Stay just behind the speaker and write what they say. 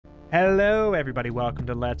Hello everybody, welcome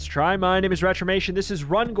to Let's Try. My name is Retromation. This is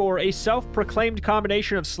RUNGORE, a self-proclaimed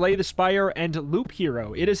combination of Slay the Spire and Loop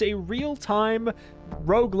Hero. It is a real-time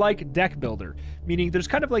roguelike deck builder, meaning there's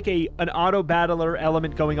kind of like an auto-battler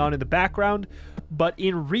element going on in the background, but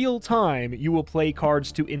in real time, you will play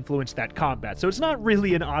cards to influence that combat. So it's not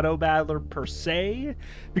really an auto-battler per se,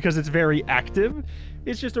 because it's very active.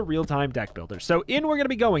 It's just a real-time deck builder. So in we're going to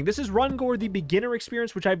be going. This is RUNGORE, the beginner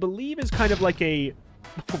experience, which I believe is kind of like a...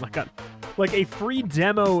 oh my god. Like a free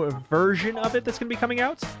demo version of it that's going to be coming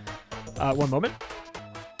out. One moment.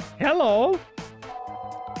 Hello.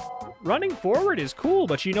 Running forward is cool,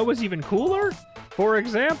 but you know what's even cooler? For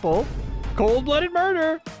example, cold-blooded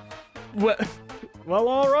murder. Well,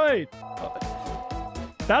 all right.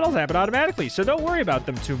 Battles happen automatically, so don't worry about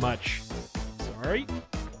them too much. Sorry.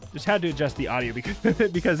 Just had to adjust the audio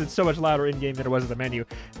because it's so much louder in-game than it was in the menu.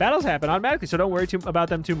 Battles happen automatically, so don't worry about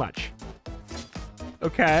them too much.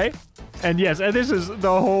 Okay. And yes, and this is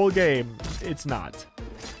the whole game. It's not.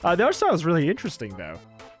 The art style is really interesting, though.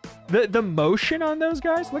 The motion on those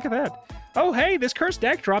guys, look at that. Oh, hey, this cursed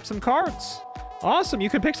deck dropped some cards. Awesome, you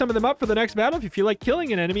can pick some of them up for the next battle if you feel like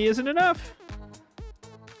killing an enemy isn't enough.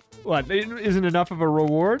 What, isn't enough of a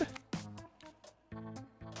reward?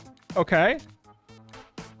 Okay.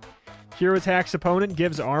 Hero attacks opponent,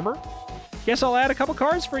 gives armor. Guess I'll add a couple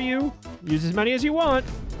cards for you. Use as many as you want.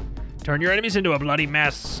 Turn your enemies into a bloody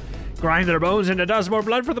mess. Grind their bones into dust. More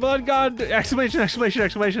blood for the blood god. Exclamation, exclamation,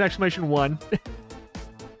 exclamation, exclamation 1.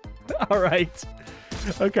 All right.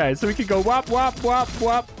 Okay, so we can go whop, whop, whop,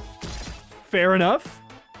 whop. Fair enough.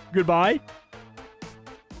 Goodbye.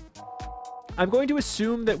 I'm going to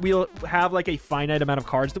assume that we'll have like a finite amount of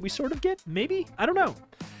cards that we sort of get. Maybe? I don't know.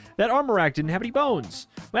 That armor rack didn't have any bones.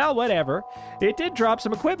 Well, whatever. It did drop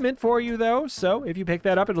some equipment for you, though. So if you pick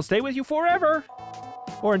that up, it'll stay with you forever.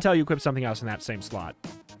 Or until you equip something else in that same slot.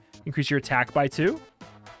 Increase your attack by 2.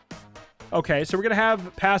 Okay, so we're going to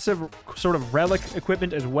have passive sort of relic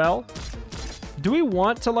equipment as well. Do we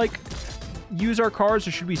want to, like, use our cards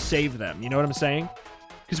or should we save them? You know what I'm saying?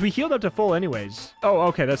 Because we healed up to full anyways. Oh,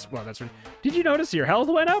 okay, that's... Did you notice your health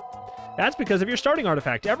went up? That's because of your starting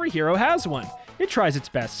artifact. Every hero has one. It tries its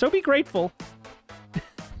best, so be grateful.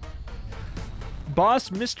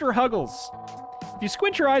 Boss Mr. Huggles. If you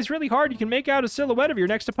squint your eyes really hard, you can make out a silhouette of your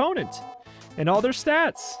next opponent and all their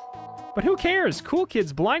stats. But who cares? Cool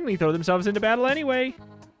kids blindly throw themselves into battle anyway.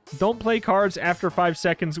 Don't play cards after 5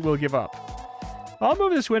 seconds, we'll give up. I'll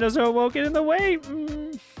move this window so it won't get in the way.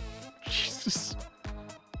 Jesus.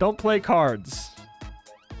 Don't play cards.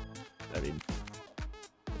 I mean...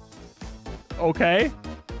 okay.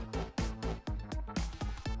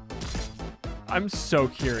 I'm so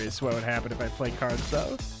curious what would happen if I play cards,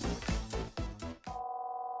 though.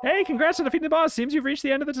 Hey, congrats on defeating the boss. Seems you've reached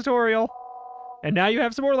the end of the tutorial. And now you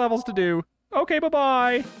have some more levels to do. Okay,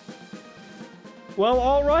 bye-bye. Well,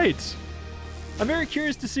 all right. I'm very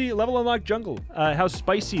curious to see level unlock jungle. How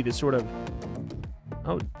spicy this sort of...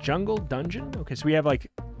 oh, jungle dungeon? Okay, so we have, like,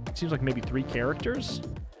 it seems like maybe 3 characters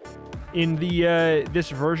in the this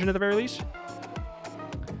version at the very least.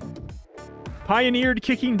 Pioneered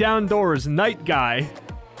kicking down doors. Night guy.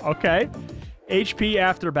 Okay. HP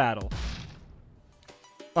after battle.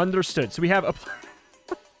 Understood. So we have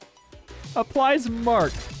applies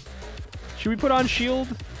mark. Should we put on shield?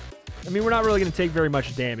 I mean, we're not really going to take very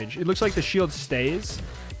much damage. It looks like the shield stays.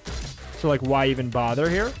 So, like, why even bother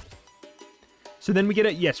here? So then we get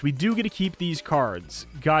it. Yes, we do get to keep these cards.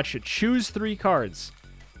 Gotcha. Choose 3 cards.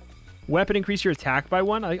 Weapon, increase your attack by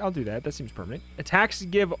 1. I'll do that. That seems permanent. Attacks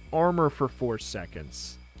give armor for 4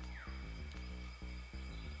 seconds.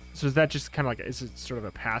 So is that just kind of like, is it sort of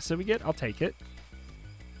a passive we get? I'll take it.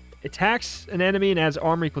 Attacks an enemy and adds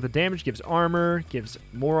armor equal to damage. Gives armor. Gives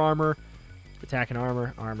more armor. Attack and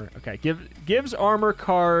armor. Armor. Okay. Gives armor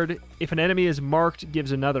card. If an enemy is marked,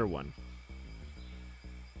 gives another one.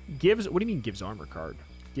 Gives... what do you mean gives armor card?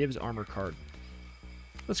 Gives armor card.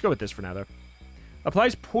 Let's go with this for now, though.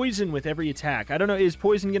 Applies poison with every attack. I don't know. Is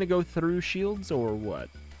poison going to go through shields or what?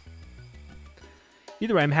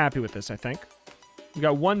 Either way, I'm happy with this, I think. We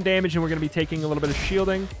got 1 damage and we're going to be taking a little bit of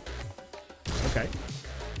shielding. Okay.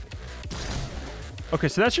 Okay,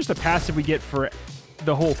 so that's just a passive we get for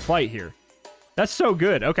the whole fight here. That's so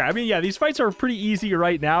good. Okay, I mean, yeah, these fights are pretty easy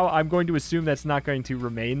right now. I'm going to assume that's not going to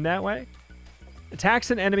remain that way. Attacks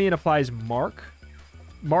an enemy and applies mark.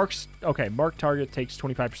 Marks... okay, mark target takes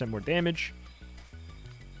 25% more damage.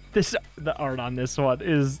 The art on this one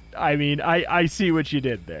is... I mean, I see what you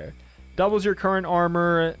did there. Doubles your current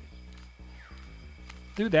armor.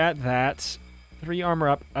 Do that. 3 armor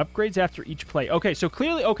up. Upgrades after each play. Okay, so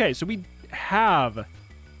clearly... okay, so we have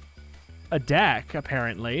a deck,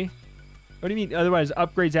 apparently. What do you mean? Otherwise,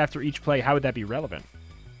 upgrades after each play. How would that be relevant?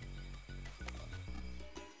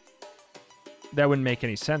 That wouldn't make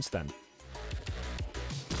any sense then.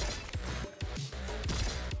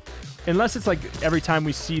 Unless it's like every time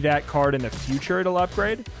we see that card in the future, it'll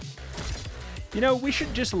upgrade. You know, we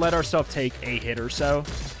should just let ourselves take a hit or so.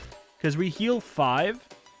 Because we heal 5.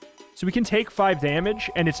 So we can take 5 damage,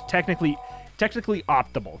 and it's technically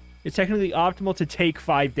optimal. It's technically optimal to take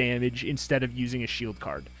 5 damage instead of using a shield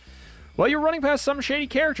card. While you're running past some shady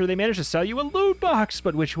character, they managed to sell you a loot box.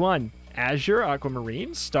 But which one? Azure,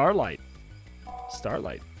 Aquamarine, Starlight.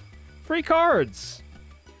 Starlight. Free cards.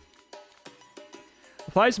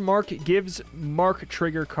 Applies mark, gives mark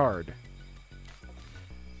trigger card.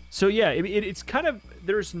 So yeah, it's kind of,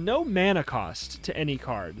 there's no mana cost to any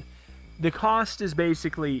card. The cost is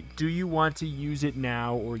basically, do you want to use it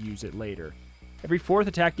now or use it later? Every 4th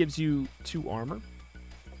attack gives you 2 armor.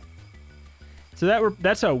 So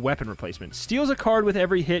that's a weapon replacement. Steals a card with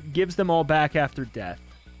every hit, gives them all back after death.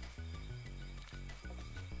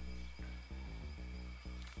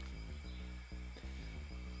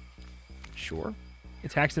 Sure.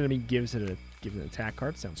 Attacks an enemy, gives it an attack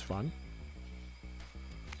card. Sounds fun.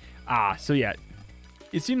 Ah, so yeah.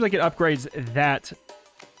 It seems like it upgrades that.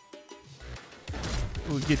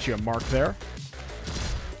 We'll get you a mark there.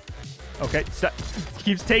 Okay, so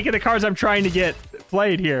keeps taking the cards I'm trying to get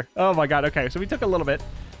played here. Oh my god, okay, so we took a little bit.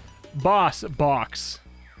 Boss box.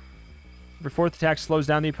 Every 4th attack slows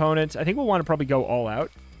down the opponent. I think we'll want to probably go all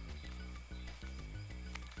out.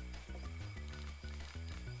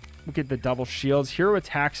 We'll get the double shields. Hero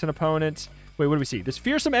attacks an opponent. Wait, what do we see? This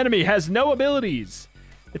fearsome enemy has no abilities.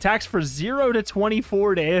 Attacks for 0 to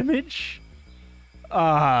 24 damage.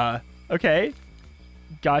 Okay.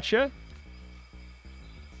 Gotcha.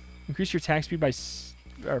 Increase your attack speed by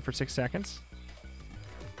for 6 seconds.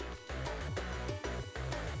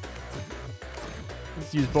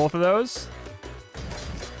 Let's use both of those.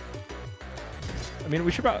 I mean,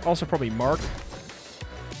 we should also probably mark.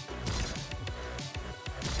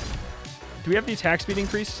 Do we have the attack speed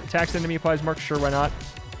increase? Attacks enemy applies mark. Sure, why not?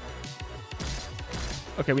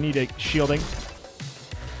 Okay, we need a shielding.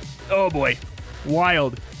 Oh boy.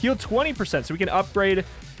 Wild. Heal 20%, so we can upgrade.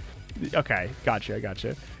 Okay, gotcha.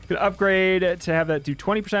 We can upgrade to have that do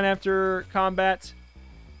 20% after combat.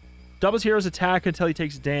 Doubles hero's attack until he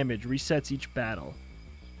takes damage. Resets each battle.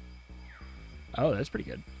 Oh, that's pretty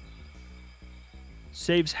good.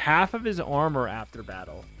 Saves half of his armor after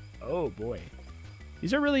battle. Oh boy.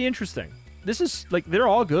 These are really interesting. This is, like, they're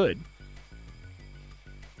all good.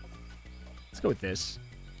 Let's go with this.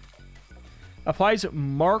 Applies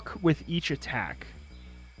mark with each attack.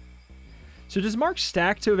 So does mark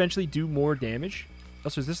stack to eventually do more damage?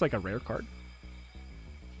 Also, is this like a rare card?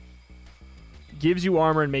 Gives you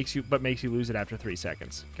armor and makes you lose it after 3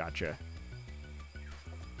 seconds. Gotcha.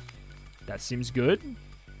 That seems good.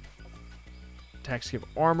 Attacks give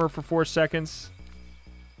armor for 4 seconds.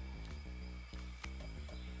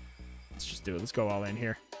 Let's just do it. Let's go all in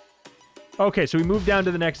here. Okay, so we move down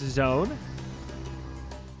to the next zone.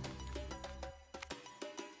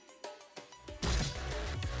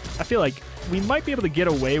 I feel like we might be able to get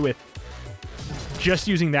away with just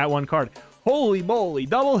using that one card. Holy moly.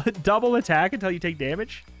 Double attack until you take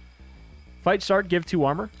damage. Fight start, give 2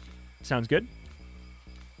 armor. Sounds good.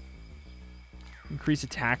 Increase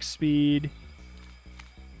attack speed.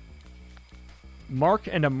 Mark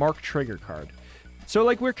and a mark trigger card. So,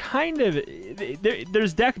 like, we're kind of...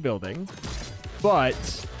 There's deck building,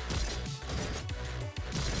 but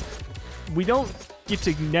we don't get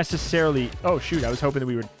to necessarily... Oh, shoot. I was hoping that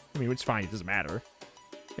we would... I mean, it's fine. It doesn't matter.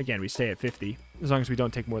 Again, we stay at 50, as long as we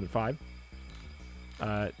don't take more than 5.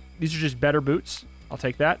 These are just better boots. I'll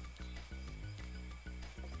take that.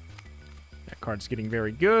 That card's getting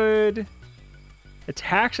very good.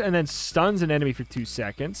 Attacks and then stuns an enemy for 2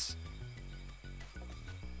 seconds.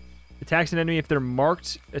 Attacks an enemy if they're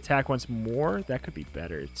marked. Attack once more. That could be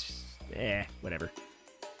better. It's whatever.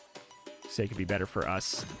 Say it could be better for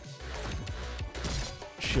us.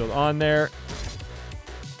 Shield on there.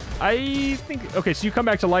 I think... Okay, so you come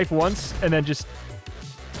back to life once, and then just...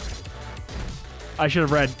 I should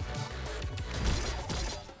have read.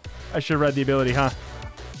 I should have read the ability, huh?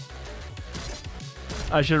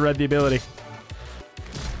 I should have read the ability.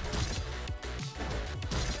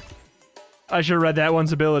 I should have read that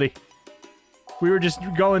one's ability. We were just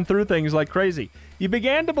going through things like crazy. You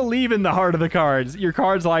began to believe in the heart of the cards. Your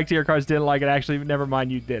cards liked it, your cards didn't like it. Actually, never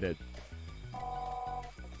mind, you did it.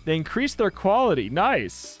 They increased their quality.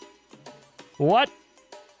 Nice. What?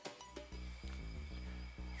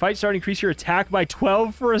 Fight start, increase your attack by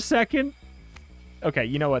 12 for a second? Okay,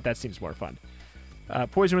 you know what? That seems more fun.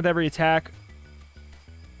 Poison with every attack.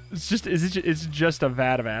 It's just a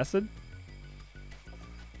vat of acid.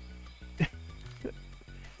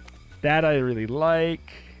 That I really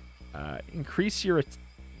like. Increase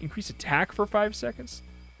attack for 5 seconds.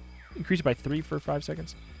 Increase it by 3 for 5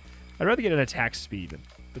 seconds. I'd rather get an attack speed,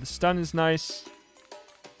 but the stun is nice.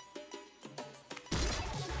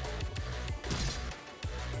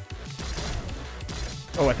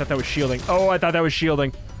 Oh, I thought that was shielding. Oh, I thought that was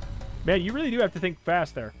shielding. Man, you really do have to think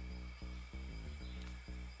fast there.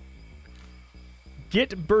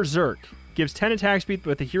 Get Berserk. Gives 10 attack speed,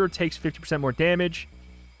 but the hero takes 50% more damage.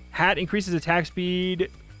 Hat increases attack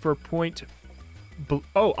speed for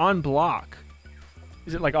on block.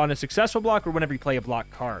 Is it like on a successful block or whenever you play a block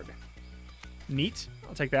card? Neat.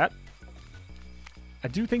 I'll take that. I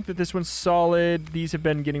do think that this one's solid. These have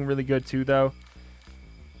been getting really good too, though.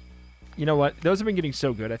 You know what? Those have been getting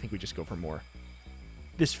so good, I think we just go for more.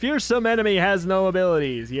 This fearsome enemy has no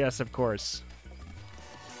abilities. Yes, of course.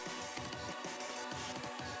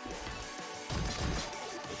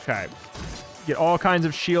 Okay. Get all kinds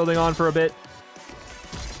of shielding on for a bit.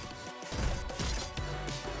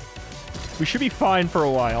 We should be fine for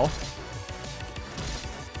a while.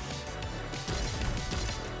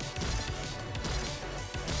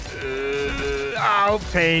 Oh,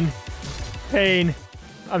 pain. Pain.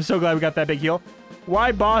 I'm so glad we got that big heal.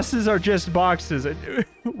 Why bosses are just boxes?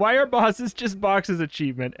 Why are bosses just boxes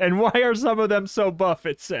achievement? And why are some of them so buff,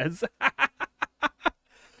 it says?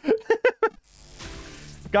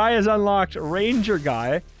 Guy has unlocked Ranger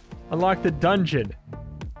Guy. Unlocked the dungeon.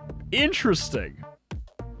 Interesting.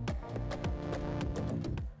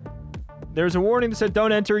 There's a warning that said,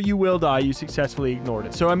 don't enter, you will die. You successfully ignored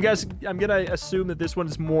it. So I'm gonna assume that this one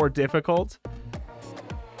is more difficult.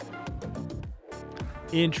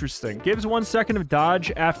 Interesting. Gives 1 second of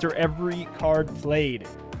dodge after every card played.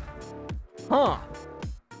 Huh.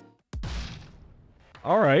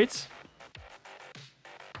 Alright.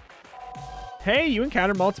 Hey, you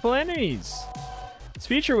encountered multiple enemies. This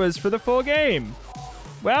feature was for the full game.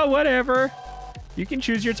 Well, whatever. You can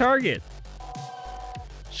choose your target.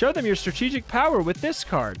 Show them your strategic power with this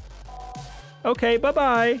card. Okay,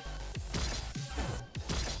 bye-bye.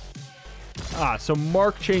 Ah, so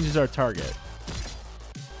Mark changes our target.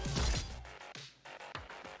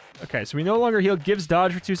 Okay, so we no longer heal. Gives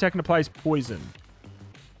dodge for 2 seconds, applies poison.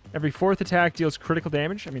 Every 4th attack deals critical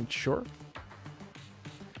damage. I mean, sure.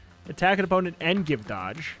 Attack an opponent and give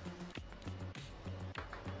dodge.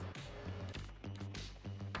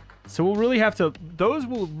 So we'll really have to... Those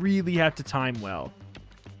will really have to time well.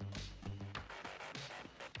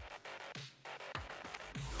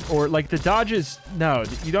 Or, like, the dodges... No,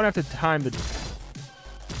 you don't have to time the...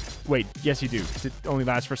 Wait, yes you do. It only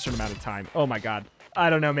lasts for a certain amount of time. Oh my god. I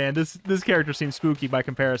don't know, man. This character seems spooky by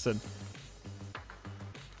comparison.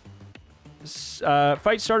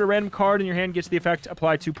 Fight start, a random card in your hand gets the effect,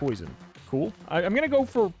 apply 2 poison. Cool. I'm going to go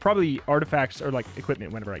for probably artifacts or, like,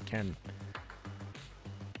 equipment whenever I can.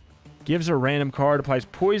 Gives a random card, applies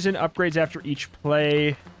poison, upgrades after each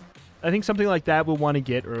play. I think something like that we'll want to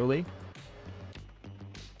get early.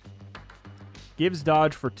 Gives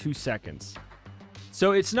dodge for 2 seconds.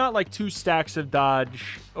 So it's not like 2 stacks of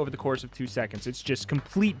dodge over the course of 2 seconds. It's just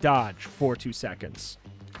complete dodge for 2 seconds.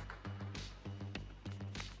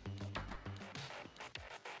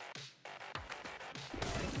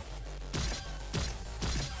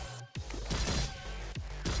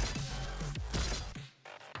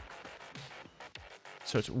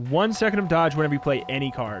 So it's 1 second of dodge whenever you play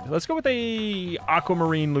any card. Let's go with a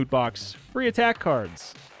Aquamarine loot box. Free attack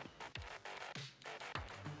cards.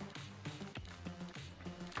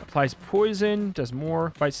 Applies poison, does more.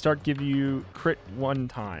 Fight start, give you crit 1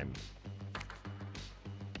 time.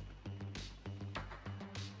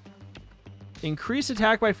 Increase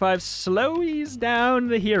attack by 5, slows down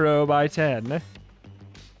the hero by 10.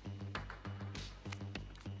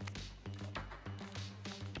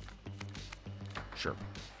 Sure.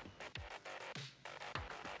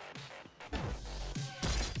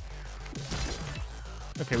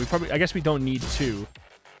 Okay, I guess we don't need 2.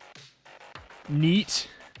 Neat.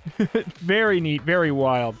 Very neat, very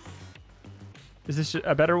wild. Is this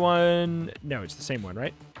a better one? No, it's the same one,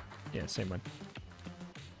 right? Yeah, same one.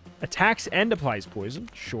 Attacks and applies poison.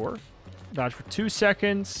 Sure. Dodge for 2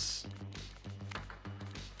 seconds.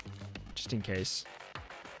 Just in case.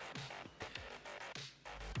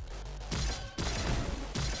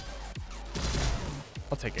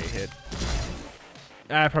 I'll take a hit.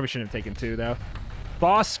 I probably shouldn't have taken 2, though.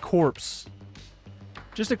 Boss corpse.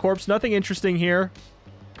 Just a corpse. Nothing interesting here.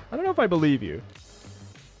 I don't know if I believe you.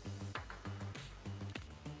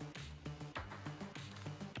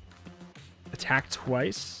 Attack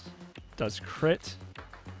twice. Does crit.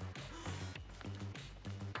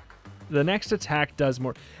 The next attack does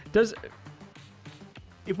more. Does...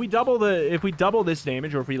 If we double this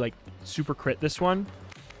damage, or if we, like, super crit this one,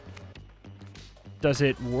 does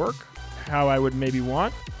it work how I would maybe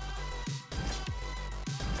want?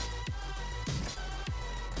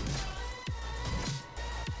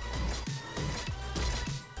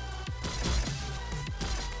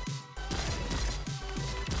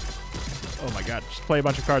 Oh my god, just play a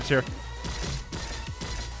bunch of cards here.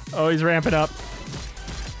 Oh, he's ramping up.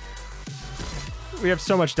 We have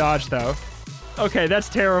so much dodge, though. Okay, that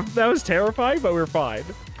was terrifying, but we're fine.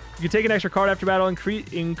 You can take an extra card after battle.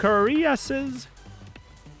 Increases.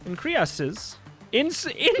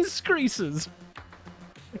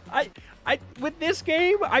 With this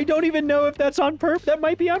game, I don't even know if that's on purpose. That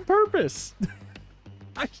might be on purpose.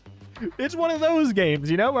 It's one of those games,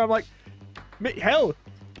 you know, where I'm like, hell,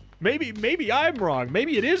 maybe I'm wrong.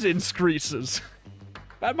 Maybe it is increases.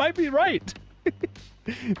 That might be right.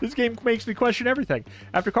 This game makes me question everything.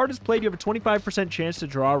 After a card is played, you have a 25% chance to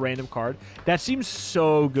draw a random card. That seems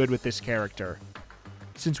so good with this character.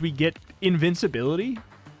 Since we get invincibility,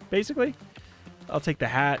 basically. I'll take the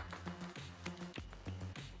hat.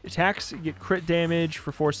 Attacks, you get crit damage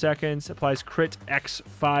for 4 seconds. Applies crit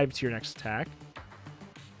X5 to your next attack.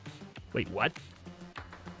 Wait, what?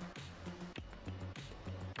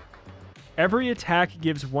 Every attack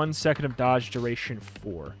gives 1 second of dodge, duration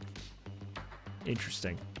 4.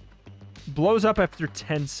 Interesting. Blows up after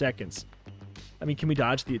 10 seconds. I mean, can we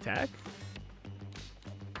dodge the attack?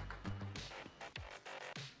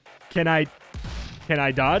 Can I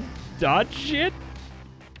dodge it?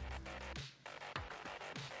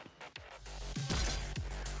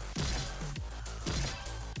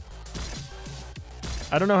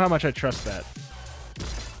 I don't know how much I trust that.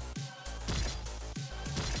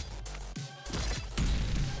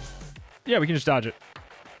 Yeah, we can just dodge it.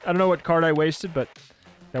 I don't know what card I wasted, but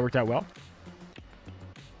that worked out well.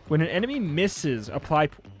 When an enemy misses, apply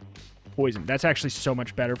poison. That's actually so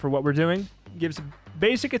much better for what we're doing. Gives a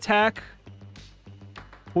basic attack,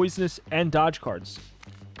 poisonous, and dodge cards.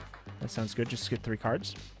 That sounds good. Just skip 3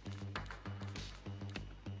 cards.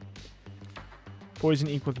 Poison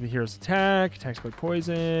equal to the hero's attack. Attacks by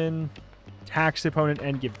poison. Attacks the opponent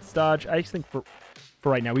and gives dodge. I just think for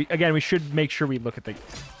right now, we should make sure we look at the...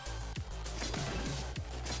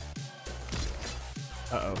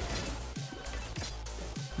 Uh-oh.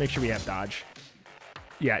 Make sure we have dodge.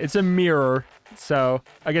 Yeah, it's a mirror, so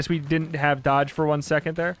I guess we didn't have dodge for 1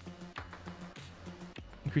 second there.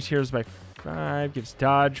 Increase heroes by 5. Gives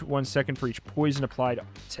dodge 1 second for each poison applied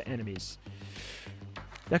to enemies.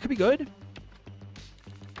 That could be good.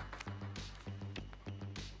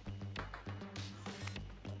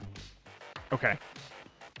 Okay.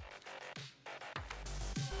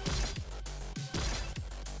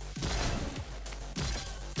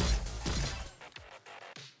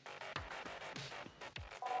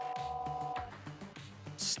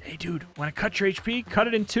 Hey, dude, want to cut your HP? Cut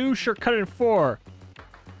it in 2? Sure, cut it in 4.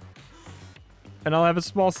 And I'll have a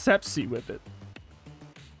small sepsi with it.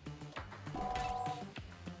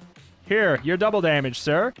 Here, you're double damage,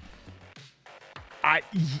 sir.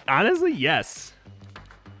 Honestly, yes.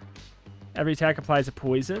 Every attack applies a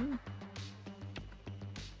poison.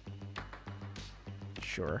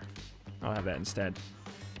 Sure. I'll have that instead.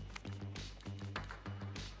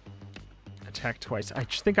 Attack twice. I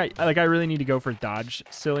just think I really need to go for dodge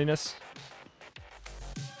silliness.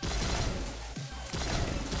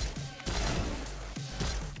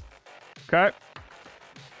 Okay.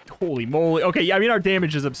 Holy moly. Okay, yeah, I mean our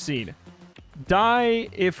damage is obscene. Dies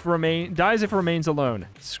if remains alone.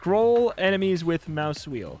 Scroll enemies with mouse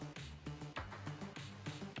wheel.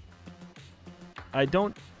 I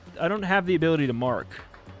don't have the ability to mark.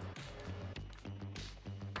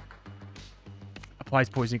 Applies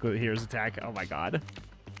poison equal to the hero's attack. Oh my god.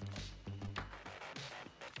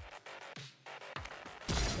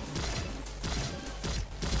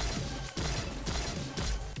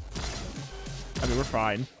 I mean, we're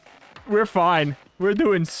fine. We're fine. We're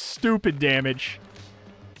doing stupid damage.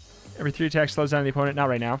 Every 3 attacks slows down the opponent. Not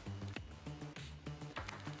right now.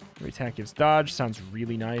 Every attack gives dodge. Sounds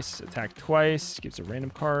really nice. Attack twice. Gives a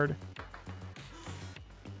random card.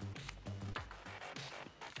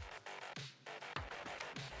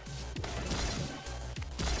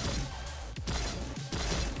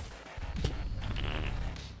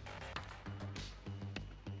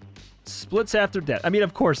 Splits after death. I mean,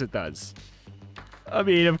 of course it does. I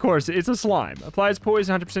mean, of course. It's a slime. Applies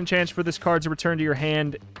poison. 100% chance for this card to return to your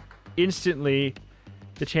hand instantly.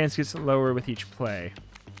 The chance gets lower with each play.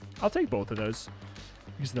 I'll take both of those.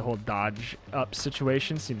 Because the whole dodge up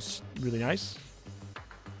situation seems really nice.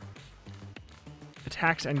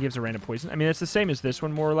 Attacks and gives a random poison. I mean, it's the same as this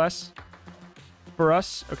one, more or less. For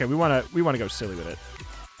us. Okay, we wanna go silly with it.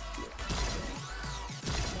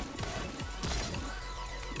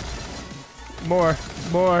 More.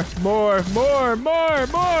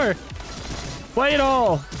 Play it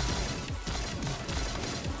all.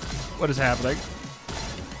 What is happening?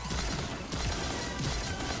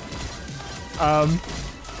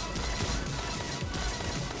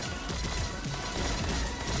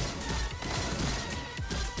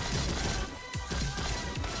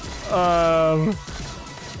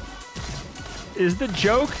 Is the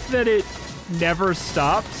joke that it never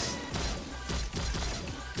stops?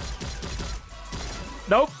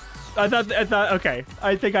 Nope. I thought, okay.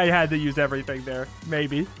 I think I had to use everything there.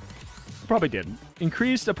 Maybe. Probably didn't.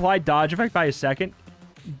 Increased applied dodge effect by a second.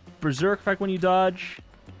 Berserk effect when you dodge.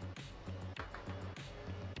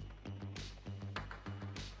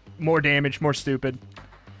 More damage, more stupid.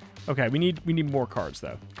 Okay, we need more cards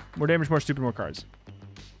though. More damage, more stupid, more cards.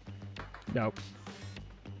 Nope.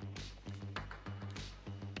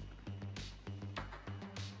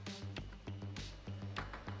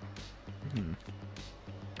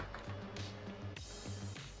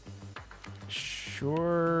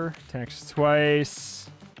 Sure. Attacks twice.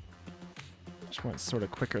 Just want sort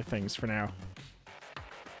of quicker things for now.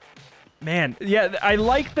 Man, yeah, I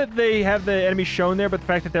like that they have the enemy shown there, but the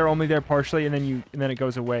fact that they're only there partially and then it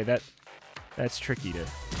goes away, that's tricky to.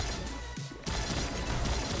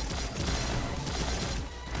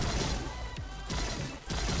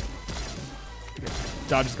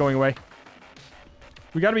 Dodge is going away.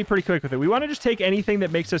 We got to be pretty quick with it. We want to just take anything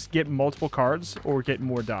that makes us get multiple cards or get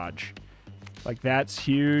more dodge. Like, that's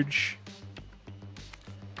huge.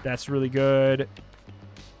 That's really good.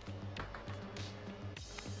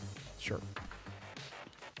 Sure.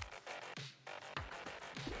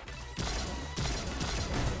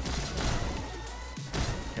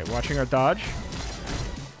 Okay, watching our dodge.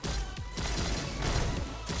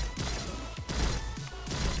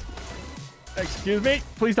 Excuse me.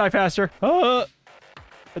 Please die faster. I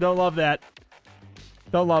don't love that.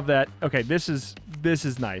 Don't love that. Okay, this is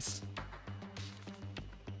nice.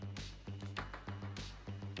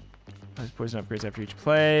 Poison upgrades after each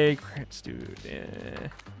play. Crits do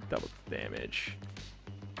double damage.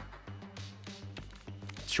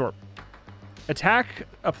 Sure. Attack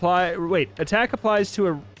applies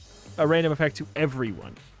to a random effect to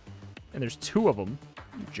everyone. And there's 2 of them,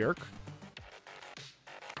 you jerk.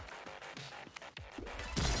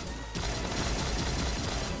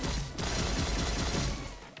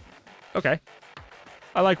 Okay.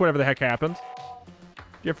 I like whatever the heck happened. Do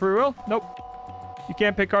you have free will? Nope. You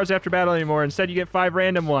can't pick cards after battle anymore. Instead, you get 5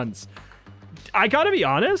 random ones. I gotta be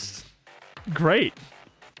honest. Great.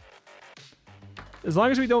 As long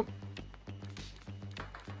as we don't...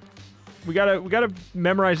 We gotta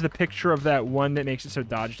memorize the picture of that one that makes it so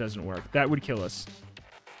dodge doesn't work. That would kill us.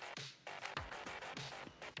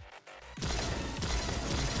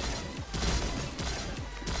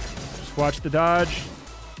 Just watch the dodge.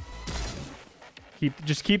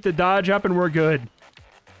 Just keep the dodge up and we're good.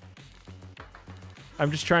 I'm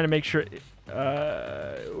just trying to make sure...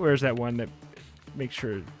 where's that one that makes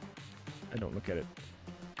sure I don't look at it?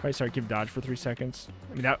 If I start give dodge for 3 seconds.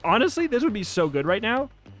 I mean, honestly, this would be so good right now.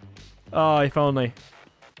 Oh, if only.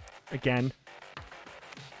 Again.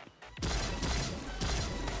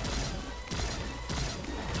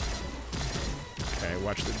 Okay,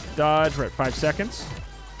 watch the dodge. We're at 5 seconds.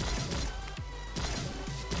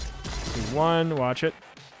 2, 1, watch it.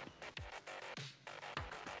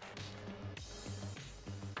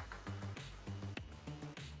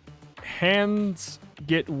 Hands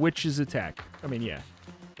get witch's attack. I mean, yeah.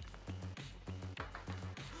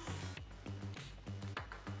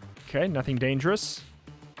 Okay, nothing dangerous.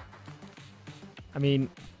 I mean,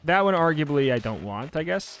 that one arguably I don't want, I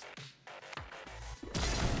guess.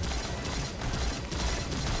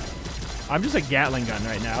 I'm just a Gatling gun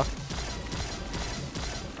right now.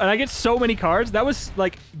 And I get so many cards. That was,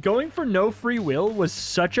 like, going for no free will was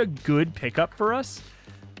such a good pickup for us.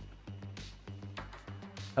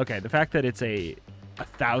 Okay, the fact that it's a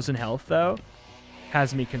 1,000 health, though,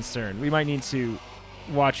 has me concerned. We might need to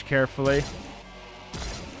watch carefully.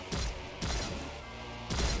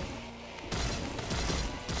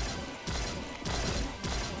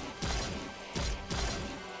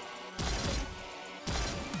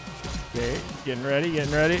 Okay, getting ready,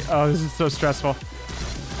 getting ready. Oh, this is so stressful.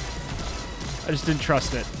 I just didn't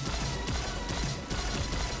trust it.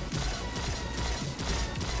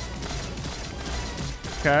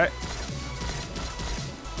 Okay.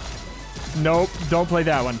 Nope, don't play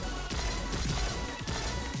that one.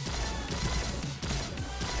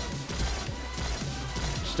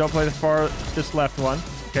 Just don't play this left one.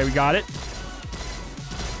 Okay, we got it.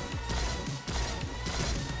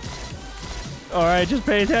 All right, just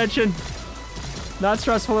pay attention. Not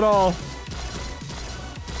stressful at all.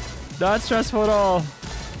 Not stressful at all.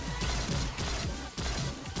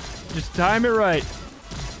 Just time it right.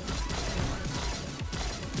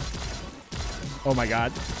 Oh my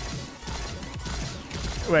god.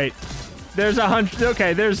 Wait. There's 100.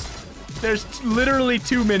 Okay, there's literally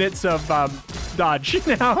 2 minutes of dodge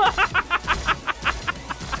now.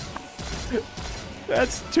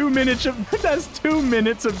 That's 2 minutes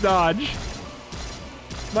of dodge.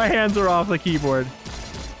 My hands are off the keyboard.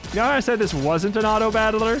 You know how I said this wasn't an auto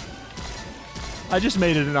battler? I just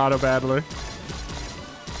made it an auto battler.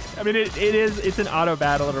 I mean, it's an auto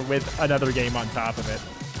battler with another game on top of it.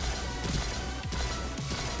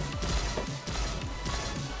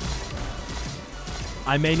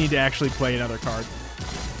 I may need to actually play another card.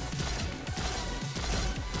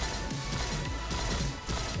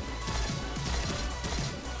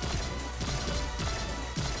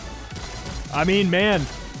 I mean, man,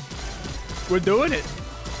 we're doing it.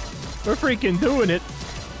 We're freaking doing it.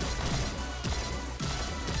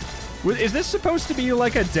 Is this supposed to be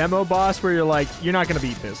like a demo boss where you're like, you're not gonna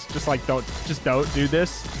beat this? Just like, don't do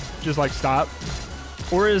this. Just like, stop.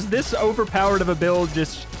 Or is this overpowered of a build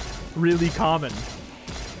just really common?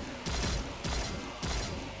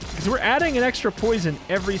 Because we're adding an extra poison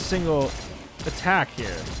every single attack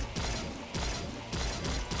here.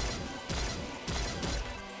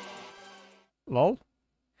 Lol.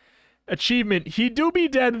 Achievement, he do be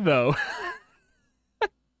dead though.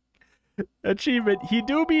 Achievement, he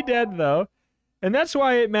do be dead though. And that's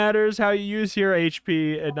why it matters how you use your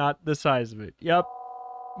HP and not the size of it. Yup.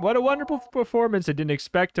 What a wonderful performance. I didn't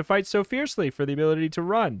expect to fight so fiercely for the ability to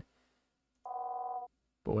run.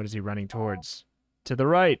 But what is he running towards? To the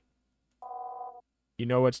right. You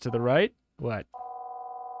know what's to the right? What?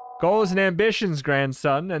 Goals and ambitions,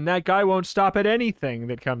 grandson, and that guy won't stop at anything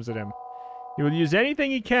that comes at him. He will use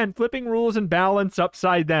anything he can, flipping rules and balance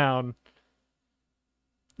upside down.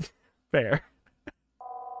 Fair.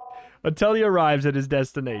 Until he arrives at his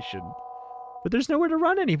destination. But there's nowhere to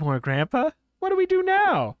run anymore, Grandpa. What do we do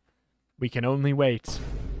now? We can only wait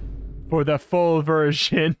for the full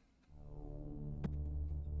version.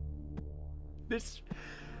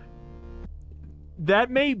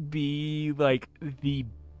 That may be, like, the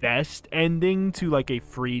best ending to, like, a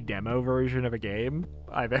free demo version of a game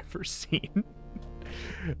I've ever seen.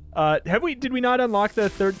 Did we not unlock the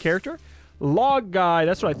third character? Log Guy,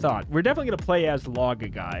 that's what I thought. We're definitely going to play as Log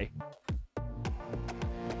Guy.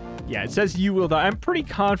 Yeah, it says you will die. I'm pretty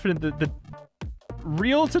confident that the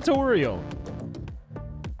real tutorial...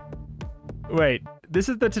 Wait, this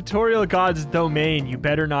is the tutorial god's domain. You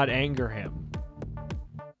better not anger him.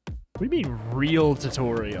 What do you mean, real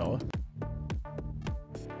tutorial?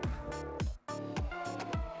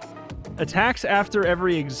 Attacks after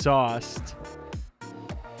every exhaust.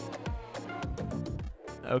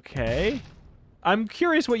 Okay. I'm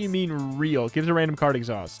curious what you mean, real. Gives a random card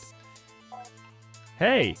exhaust.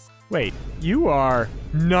 Hey, wait. You are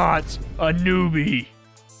not a newbie.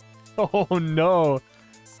 Oh, no.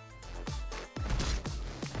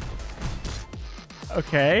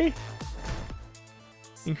 Okay.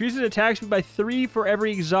 Increases attack speed by 3 for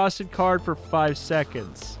every exhausted card for 5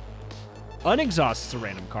 seconds. Unexhausts a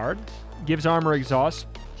random card. Gives armor exhaust.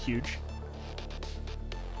 Huge.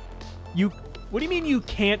 What do you mean you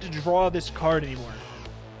can't draw this card anymore?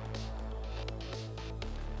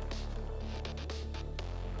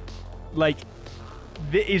 Like,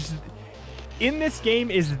 in this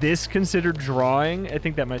game, is this considered drawing? I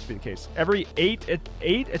think that might be the case. Every 8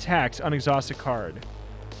 attacks, unexhaust a card.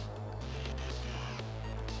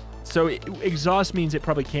 So exhaust means it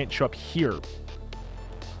probably can't show up here.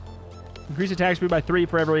 Increase attack speed by 3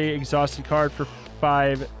 for every exhausted card for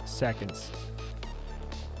 5 seconds.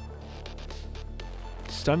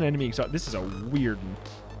 Stun enemy exhaust. This is a weird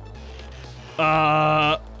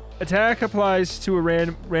one. Attack applies to a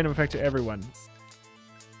random effect to everyone.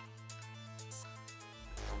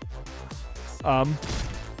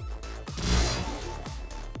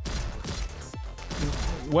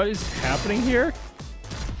 What is happening here?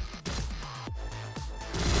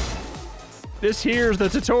 This here's the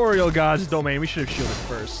tutorial god's domain. We should have shielded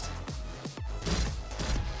first.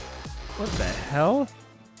 What the hell?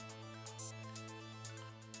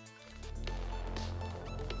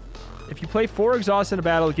 If you play 4 exhausts in a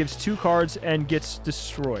battle, it gives 2 cards and gets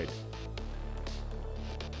destroyed.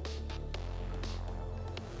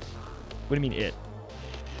 What do you mean it?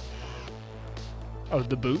 Oh,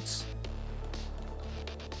 the boots?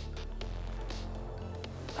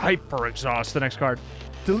 Hyper exhaust, the next card.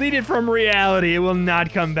 Deleted from reality. It will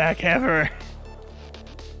not come back ever.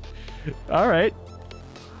 All right.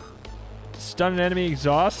 Stun an enemy,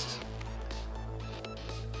 exhaust.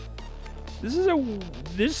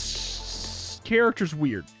 This character's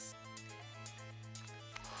weird.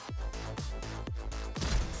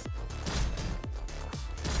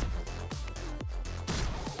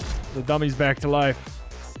 The dummy's back to life.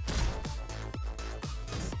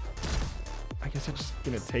 I guess I'm just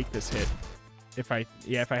gonna take this hit. If I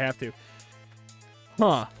have to.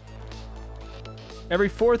 Huh. Every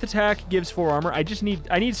 4th attack gives 4 armor. I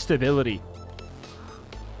need stability.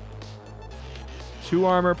 2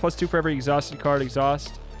 armor, plus 2 for every exhausted card.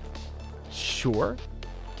 Exhaust. Sure.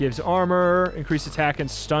 Gives armor, increased attack, and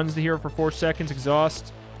stuns the hero for 4 seconds.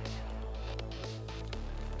 Exhaust.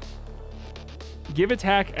 Give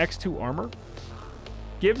attack X2 armor.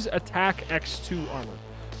 Gives attack X2 armor.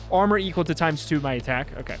 Armor equal to ×2 my attack.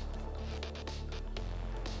 Okay.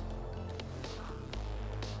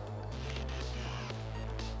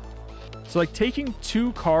 So, like, taking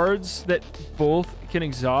 2 cards that both can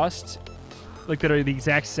exhaust, like, that are the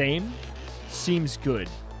exact same, seems good.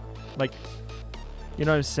 Like, you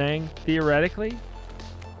know what I'm saying? Theoretically.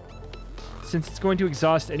 Since it's going to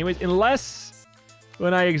exhaust anyways, unless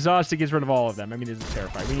when I exhaust, it gets rid of all of them. I mean, this is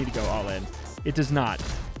terrifying. We need to go all in. It does not.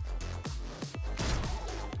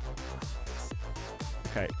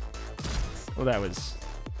 Okay. Well, that was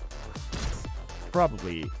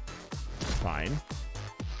probably fine.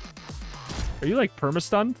 Are you, like,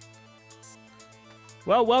 perma-stunned?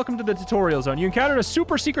 Well, welcome to the tutorial zone. You encountered a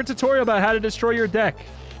super secret tutorial about how to destroy your deck.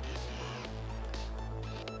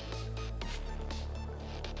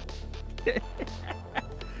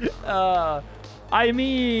 I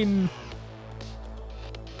mean...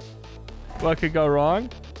 what could go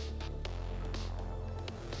wrong?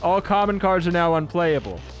 All common cards are now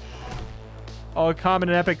unplayable. All common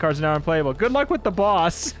and epic cards are now unplayable. Good luck with the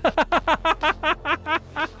boss.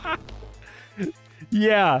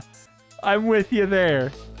 Yeah, I'm with you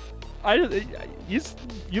there.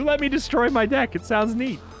 You let me destroy my deck. It sounds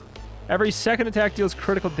neat. Every 2nd attack deals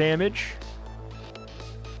critical damage.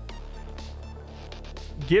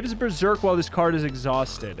 Gives Berserk while this card is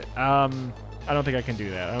exhausted. I don't think I can do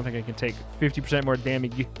that. I don't think I can take 50% more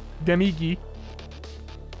damage.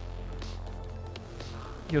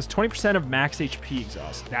 Deals 20% of max HP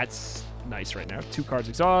exhaust. That's nice right now. 2 cards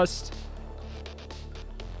exhaust.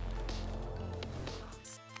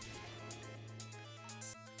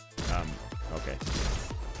 Okay.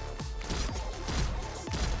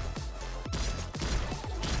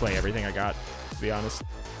 Just play everything I got, to be honest.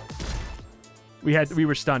 We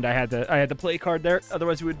were stunned. I had the play card there.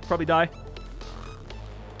 Otherwise, we would probably die.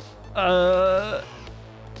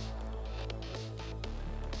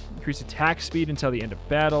 Increase attack speed until the end of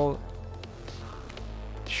battle.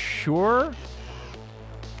 Sure.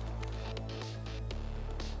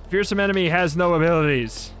 Fearsome enemy has no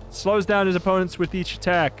abilities. Slows down his opponents with each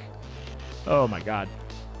attack. Oh my god.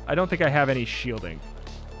 I don't think I have any shielding.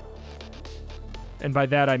 And by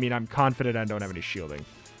that I mean I'm confident I don't have any shielding.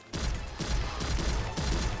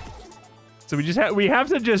 So we have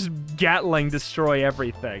to just Gatling destroy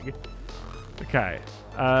everything. Okay.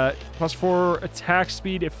 Plus 4 attack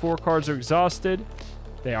speed if 4 cards are exhausted.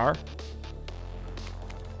 They are.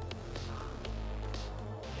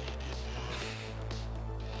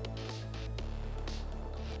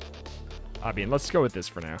 I mean, let's go with this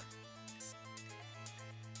for now.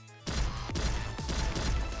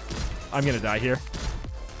 I'm gonna die here.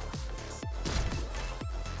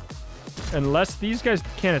 Unless these guys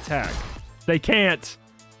can't attack. They can't.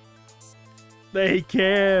 They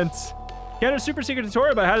can't. Get a super secret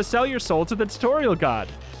tutorial about how to sell your soul to the tutorial god.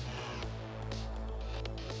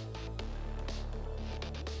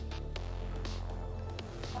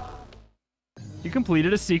 You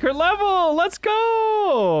completed a secret level. Let's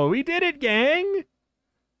go. We did it, gang.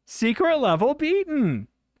 Secret level beaten.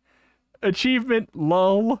 Achievement,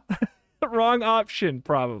 lol. Wrong option,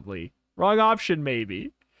 probably. Wrong option,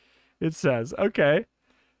 maybe. It says, okay.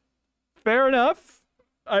 Fair enough.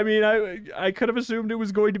 I mean, I could have assumed it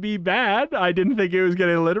was going to be bad. I didn't think it was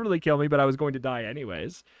going to literally kill me, but I was going to die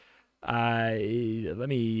anyways. Let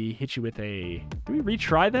me hit you with a... Do we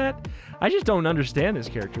retry that? I just don't understand this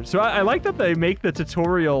character. So I like that they make the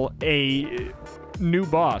tutorial a new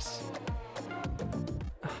boss.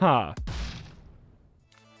 Huh.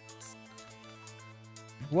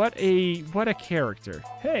 What a character.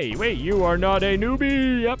 Hey, wait, you are not a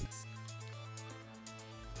newbie. Yep.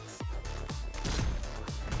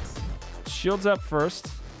 Shields up first.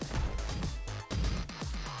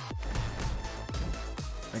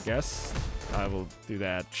 guess. I will do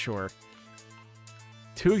that, sure.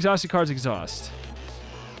 2 exhausted cards exhaust.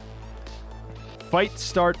 Fight,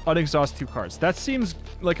 start, unexhaust 2 cards. That seems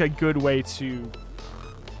like a good way to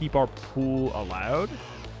keep our pool allowed.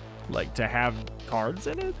 Like, to have cards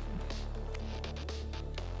in it.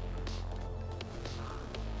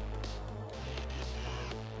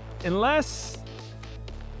 Unless...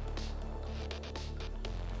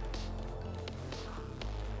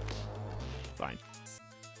 Fine.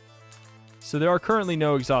 So there are currently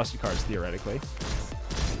no exhausted cards, theoretically.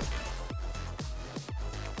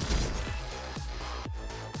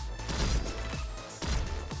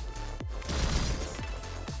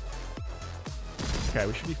 Okay,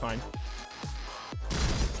 we should be fine.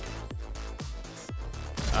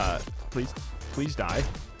 Please die.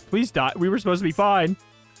 Please die. We were supposed to be fine.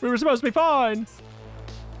 We were supposed to be fine.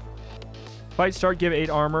 Fight, start, give 8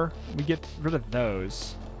 armor. We get rid of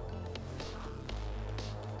those.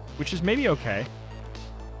 Which is maybe okay.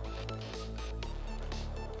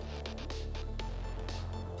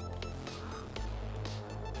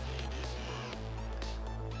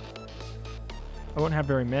 I won't have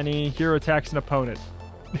very many. Hero attacks an opponent.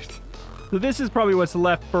 So this is probably what's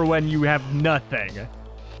left for when you have nothing.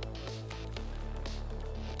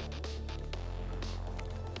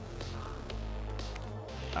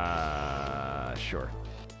 Sure.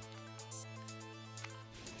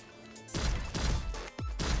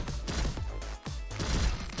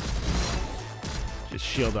 Just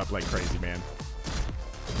shield up like crazy, man.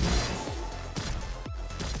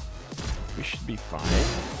 We should be fine.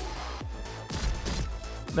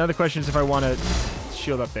 Now the question is if I want to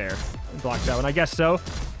shield up there and block that one. I guess so.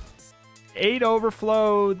 8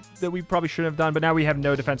 overflow that we probably shouldn't have done, but now we have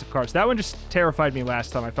no defensive cards. That one just terrified me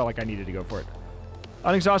last time. I felt like I needed to go for it.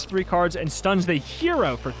 Unexhaust 3 cards and stuns the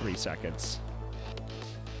hero for 3 seconds.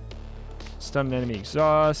 Stun an enemy,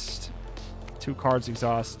 exhaust. 2 cards,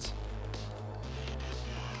 exhaust.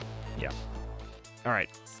 Yeah. All right.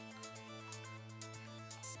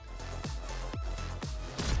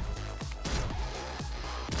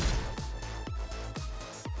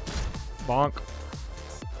 Bonk.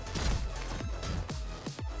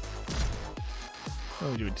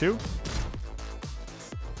 Only doing 2.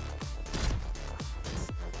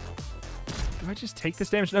 Do I just take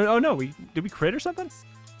this damage? No, oh no, did we crit or something?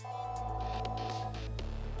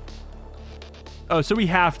 Oh, so we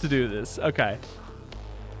have to do this. Okay.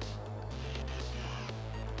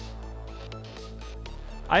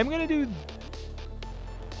 I'm gonna do...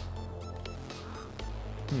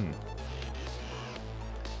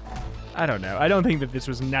 I don't know. I don't think that this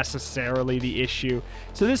was necessarily the issue.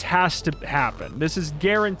 So this has to happen. This is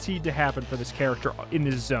guaranteed to happen for this character in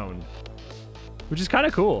this zone. Which is kind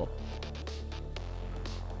of cool.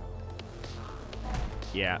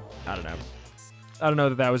 Yeah, I don't know. I don't know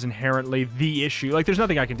that that was inherently the issue. Like, there's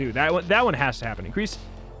nothing I can do. That one has to happen. Increase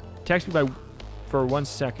attack speed for 1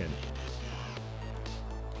 second.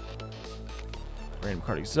 Random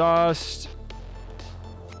card exhaust.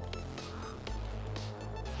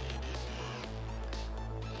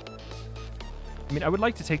 I mean, I would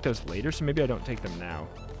like to take those later, so maybe I don't take them now.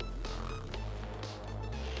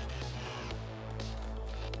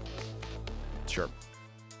 Sure.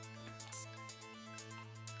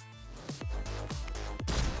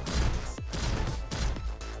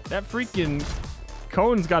 That freaking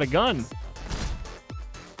Cone's got a gun.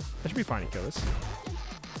 That should be fine to kill this.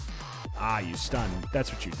 Ah, you stun.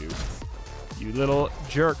 That's what you do. You little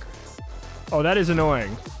jerk. Oh, that is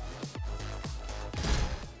annoying.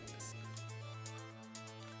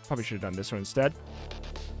 Probably should have done this one instead.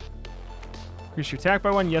 Increase your attack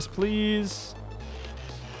by 1. Yes, please.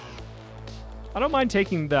 I don't mind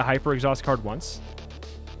taking the hyper exhaust card once.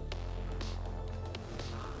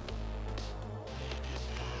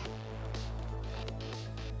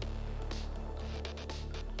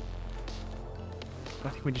 I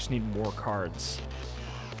think we just need more cards.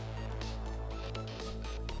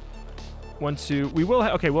 1, 2. We will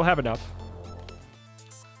okay, we'll have enough.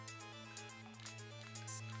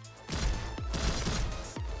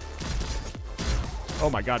 Oh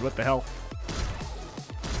my god, what the hell?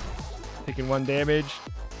 Taking 1 damage.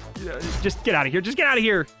 Just get out of here. Just get out of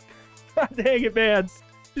here. God dang it, man.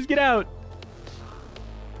 Just get out.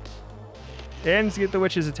 And get the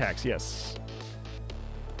witch's attacks, yes.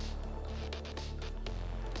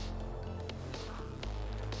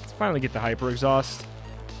 Let's finally get the hyper exhaust.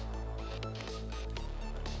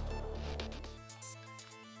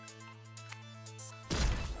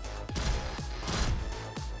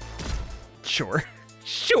 Sure.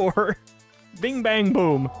 Sure. Bing, bang,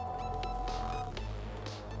 boom.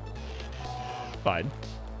 Fine.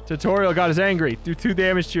 Tutorial got us angry. Do 2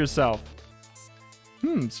 damage to yourself.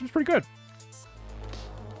 Seems pretty good.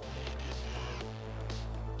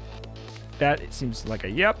 That it seems like a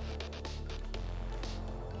yep.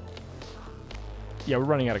 Yeah, we're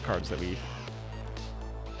running out of cards that we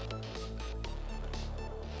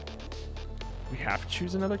have to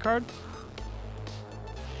choose another card.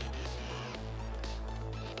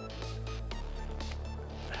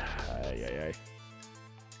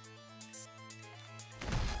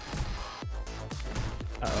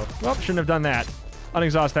 Uh-oh. Well, shouldn't have done that.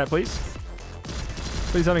 Unexhaust that, please.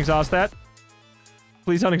 Please unexhaust that.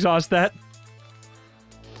 Please unexhaust that.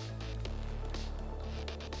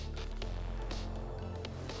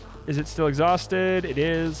 Is it still exhausted? It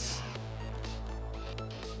is.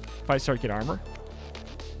 If I start get armor.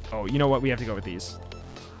 Oh, you know what? We have to go with these.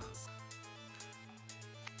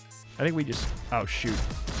 I think we just... Oh, shoot.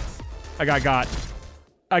 I got.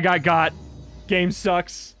 Game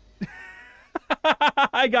sucks.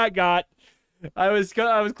 I got. I was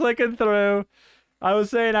clicking through. I was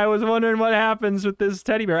saying I was wondering what happens with this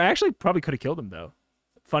teddy bear. I actually probably could have killed him, though.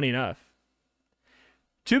 Funny enough.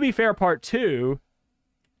 To be fair, part 2...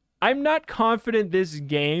 I'm not confident this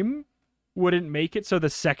game wouldn't make it so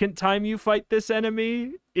the second time you fight this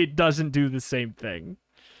enemy, it doesn't do the same thing.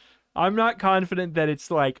 I'm not confident that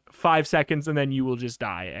it's like 5 seconds and then you will just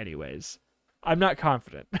die anyways. I'm not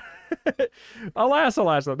confident. alas.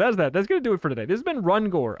 That's that. That's going to do it for today. This has been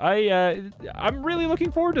RunGore. I'm really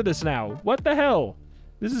looking forward to this now. What the hell?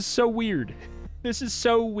 This is so weird. This is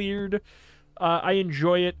so weird. I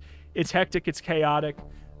enjoy it. It's hectic. It's chaotic.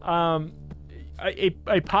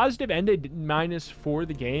 A positive and a minus for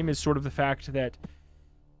the game is sort of the fact that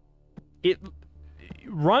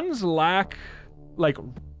runs lack, like,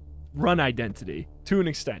 run identity to an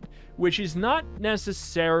extent, which is not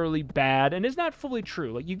necessarily bad and is not fully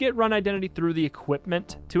true. Like, you get run identity through the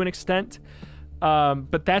equipment to an extent,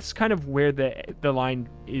 but that's kind of where the line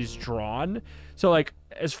is drawn. So, like,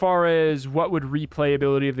 as far as what would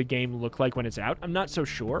replayability of the game look like when it's out, I'm not so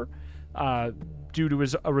sure. Due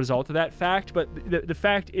to a result of that fact, but the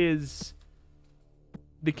fact is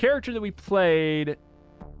the character that we played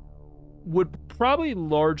would probably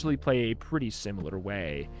largely play a pretty similar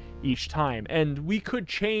way each time, and we could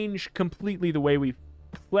change completely the way we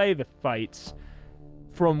play the fights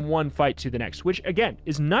from one fight to the next, which again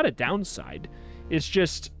is not a downside. It's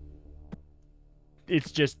just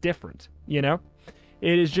different, you know?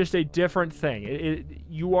 It is just a different thing.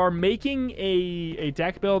 You are making a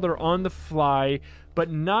deck builder on the fly, but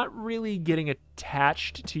not really getting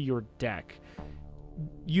attached to your deck.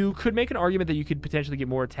 You could make an argument that you could potentially get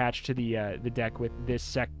more attached to the deck with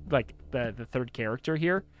this the third character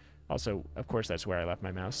here. Also, of course, that's where I left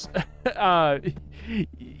my mouse.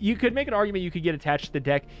 You could make an argument you could get attached to the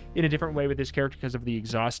deck in a different way with this character because of the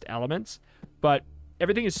exhaust elements, but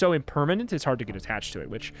everything is so impermanent, it's hard to get attached to it,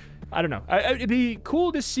 which, I don't know. It'd be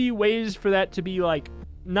cool to see ways for that to be, like,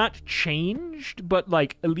 not changed, but,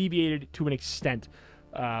 like, alleviated to an extent.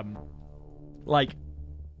 Like,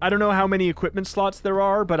 I don't know how many equipment slots there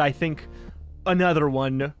are, but I think another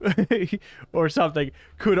one or something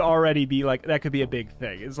could already be, like, that could be a big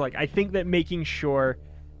thing. It's like, I think that making sure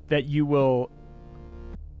that you will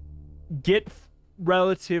get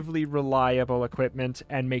relatively reliable equipment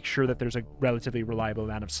and make sure that there's a relatively reliable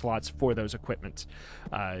amount of slots for those equipment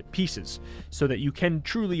pieces so that you can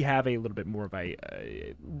truly have a little bit more of a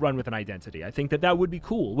run with an identity. I think that would be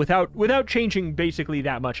cool without changing basically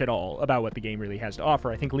that much at all about what the game really has to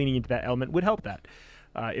offer. I think leaning into that element would help that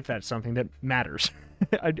if that's something that matters.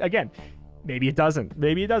 Again, maybe it doesn't.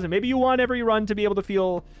 Maybe you want every run to be able to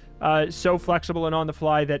feel so flexible and on the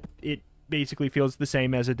fly that it basically feels the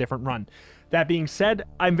same as a different run. That being said,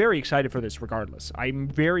 I'm very excited for this regardless. I'm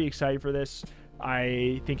very excited for this.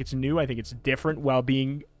 I think it's new. I think it's different while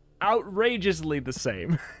being outrageously the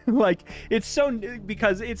same. Like, it's so new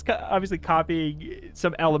because it's obviously copying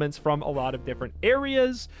some elements from a lot of different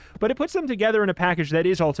areas, but it puts them together in a package that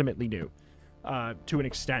is ultimately new to an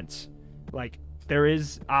extent. Like, there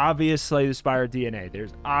is obviously the Spire DNA.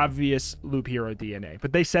 There's obvious Loop Hero DNA,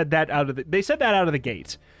 but they said that out of the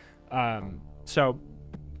gate. So,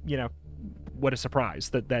 you know, what a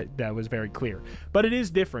surprise that was very clear. But it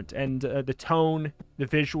is different, and the tone, the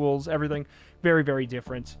visuals, everything, very, very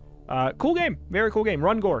different. Cool game. Very cool game.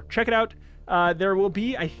 RunGore. Check it out. There will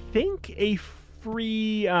be, I think, a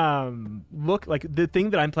free look, like the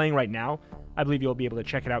thing that I'm playing right now. I believe you'll be able to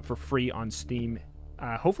check it out for free on Steam,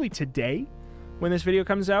 hopefully today when this video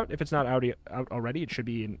comes out. If it's not out already, it should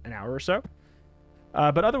be in an hour or so.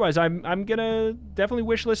 But otherwise, I'm gonna definitely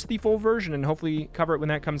wishlist the full version and hopefully cover it when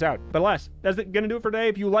that comes out. But alas, that's gonna do it for today.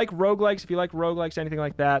 If you like roguelikes, anything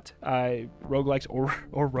like that, roguelikes or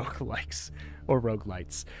roguelikes or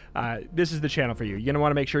roguelites, this is the channel for you. You're gonna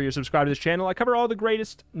want to make sure you're subscribed to this channel. I cover all the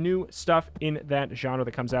greatest new stuff in that genre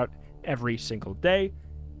that comes out every single day.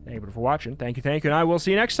 Thank you for watching. Thank you, and I will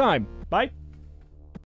see you next time. Bye.